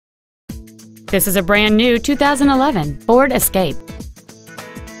This is a brand new 2011 Ford Escape.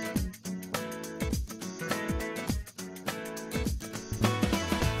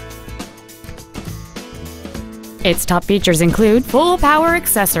 Its top features include full power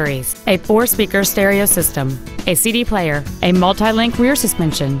accessories, a 4-speaker stereo system, a CD player, a multi-link rear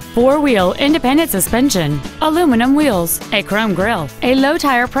suspension, 4-wheel independent suspension, aluminum wheels, a chrome grille, a low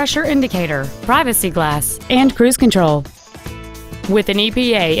tire pressure indicator, privacy glass, and cruise control. With an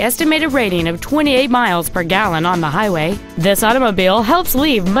EPA estimated rating of 28 miles per gallon on the highway, this automobile helps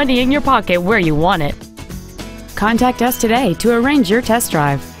leave money in your pocket where you want it. Contact us today to arrange your test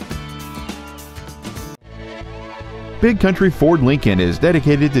drive. Big Country Ford Lincoln is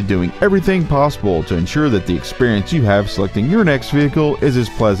dedicated to doing everything possible to ensure that the experience you have selecting your next vehicle is as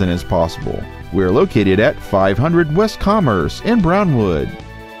pleasant as possible. We are located at 500 West Commerce in Brownwood.